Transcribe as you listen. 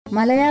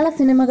മലയാള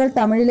സിനിമകൾ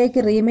തമിഴിലേക്ക്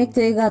റീമേക്ക്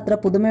ചെയ്യുക അത്ര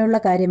പുതുമയുള്ള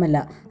കാര്യമല്ല.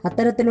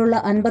 അത്തരത്തിലുള്ള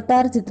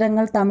 56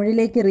 ചിത്രങ്ങൾ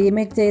തമിഴിലേക്ക്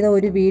റീമേക്ക് ചെയ്ത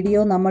ഒരു വീഡിയോ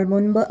നമ്മൾ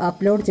മുൻപ്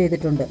അപ്ലോഡ്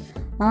ചെയ്തിട്ടുണ്ട്.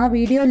 ആ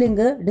വീഡിയോ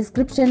ലിങ്ക്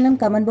ഡിസ്ക്രിപ്ഷനിലും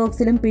കമന്റ്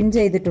ബോക്സിലും പിൻ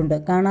ചെയ്തിട്ടുണ്ട്.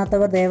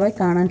 കാണാത്തവർ ദയവായി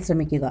കാണാൻ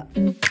ശ്രമിക്കുക.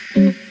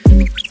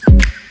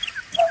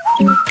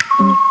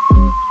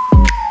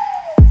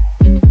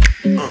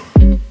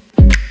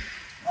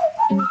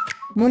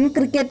 മുൻ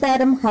ക്രിക്കറ്റ്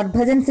താരം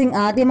ഹർഭജൻ സിംഗ്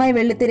ആദ്യമായി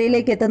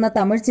വെള്ളിത്തിരയിലേക്ക് എത്തുന്ന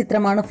തമിഴ്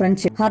ചിത്രമാണ്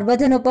ഫ്രണ്ട്ഷിപ്പ്.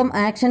 ഹർഭജനൊപ്പം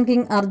ആക്ഷൻ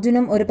കിങ്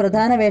അർജുനും ഒരു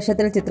പ്രധാന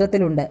വേഷത്തിൽ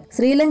ചിത്രത്തിലുണ്ട്.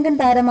 ശ്രീലങ്കൻ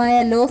താരമായ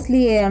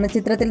ലോസ്ലിയയാണ്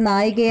ചിത്രത്തിൽ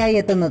നായികയായി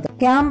എത്തുന്നത്.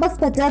 ക്യാമ്പസ്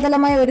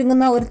പശ്ചാത്തലമായി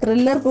ഒരുങ്ങുന്ന ഒരു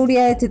ത്രില്ലർ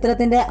കൂടിയായ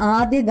ചിത്രത്തിന്റെ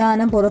ആദ്യ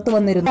ഗാനം പുറത്തു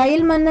വന്നിരുന്നു.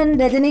 സ്റ്റൈൽ മന്നൻ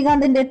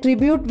രജനീകാന്തിന്റെ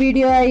ട്രിബ്യൂട്ട്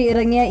വീഡിയോ ആയി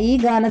ഇറങ്ങിയ ഈ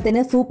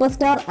ഗാനത്തിന് സൂപ്പർ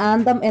സ്റ്റാർ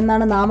ആന്തം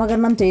എന്നാണ്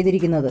നാമകരണം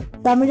ചെയ്തിരിക്കുന്നത്.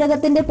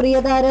 തമിഴകത്തിന്റെ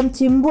പ്രിയതാരം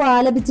ചിമ്പു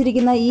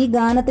ആലപിച്ചിരിക്കുന്ന ഈ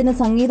ഗാനത്തിന്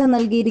സംഗീതം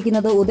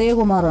നൽകിയിരിക്കുന്നത്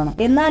ഉദയകുമാറാണ്.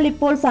 എന്നാൽ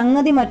ഇപ്പോൾ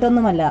സംഗതി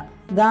മറ്റൊന്നുമല്ല.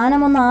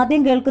 ഗാനമൊന്ന്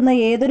ആദ്യം കേൾക്കുന്ന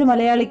ഏതൊരു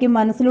മലയാളിക്കും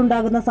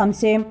മനസ്സിലുണ്ടാകുന്ന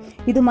സംശയം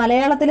ഇത്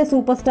മലയാളത്തിലെ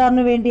സൂപ്പർ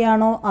സ്റ്റാറിന്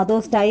വേണ്ടിയാണോ അതോ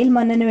സ്റ്റൈൽ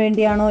മന്നന്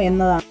വേണ്ടിയാണോ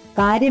എന്നതാണ്.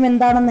 കാര്യം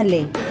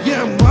എന്താണെന്നല്ലേ?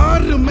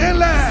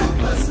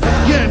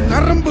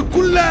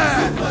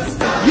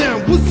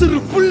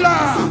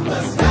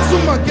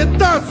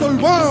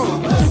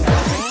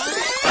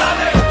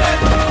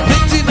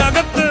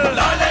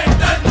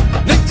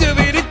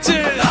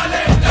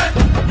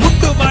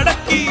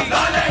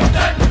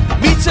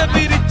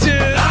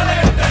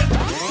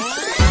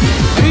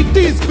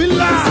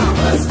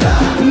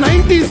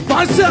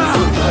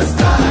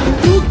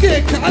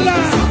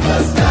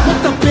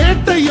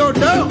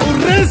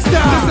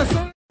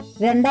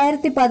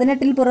 രണ്ടായിരത്തി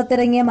 2018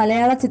 പുറത്തിറങ്ങിയ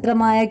മലയാള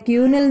ചിത്രമായ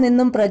ക്യൂനിൽ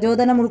നിന്നും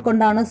പ്രചോദനം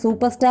ഉൾക്കൊണ്ടാണ്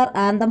സൂപ്പർ സ്റ്റാർ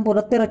ആന്തം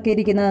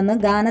പുറത്തിറക്കിയിരിക്കുന്നതെന്ന്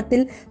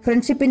ഗാനത്തിൽ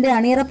ഫ്രണ്ട്ഷിപ്പിന്റെ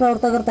അണിയറ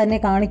പ്രവർത്തകർ തന്നെ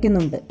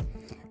കാണിക്കുന്നുണ്ട്.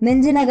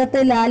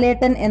 നെഞ്ചിനകത്ത്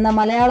ലാലേട്ടൻ എന്ന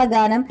മലയാള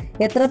ഗാനം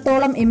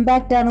എത്രത്തോളം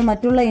ഇമ്പാക്റ്റാണ്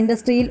മറ്റുള്ള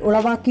ഇൻഡസ്ട്രിയിൽ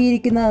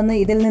ഉളവാക്കിയിരിക്കുന്നതെന്ന്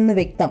ഇതിൽ നിന്ന്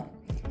വ്യക്തം.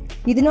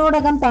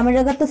 ഇതിനോടകം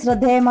തമിഴകത്ത്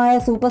ശ്രദ്ധേയമായ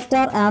സൂപ്പർ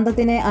സ്റ്റാർ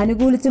ആന്തത്തിനെ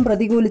അനുകൂലിച്ചും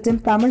പ്രതികൂലിച്ചും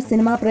തമിഴ്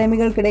സിനിമാ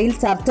പ്രേമികൾക്കിടയിൽ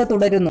ചർച്ച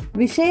തുടരുന്നു.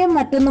 വിഷയം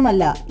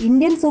മറ്റൊന്നുമല്ല,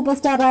 ഇന്ത്യൻ സൂപ്പർ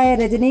സ്റ്റാറായ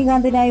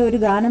രജനീകാന്തിനായി ഒരു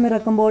ഗാനം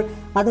ഇറക്കുമ്പോൾ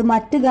അത്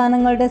മറ്റ്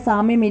ഗാനങ്ങളുടെ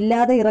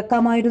സാമ്യമില്ലാതെ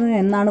ഇറക്കാമായിരുന്നു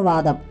എന്നാണ്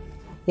വാദം.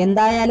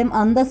 എന്തായാലും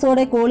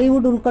അന്തസ്സോടെ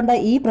കോളിവുഡ് ഉൾക്കൊണ്ട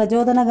ഈ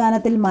പ്രചോദന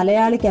ഗാനത്തിൽ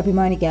മലയാളിക്ക്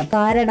അഭിമാനിക്കാം.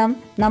 കാരണം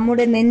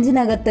നമ്മുടെ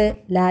നെഞ്ചിനകത്ത്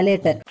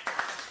ലാലേട്ടൻ.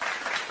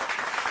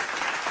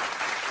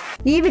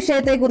 ഈ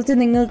വിഷയത്തെക്കുറിച്ച്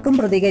നിങ്ങൾക്കും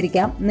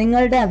പ്രതികരിക്കാം.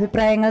 നിങ്ങളുടെ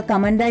അഭിപ്രായങ്ങൾ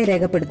കമന്റായി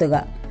രേഖപ്പെടുത്തുക.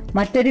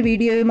 മറ്റൊരു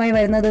വീഡിയോയുമായി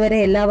വരുന്നതുവരെ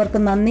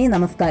എല്ലാവർക്കും നന്ദി,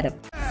 നമസ്കാരം.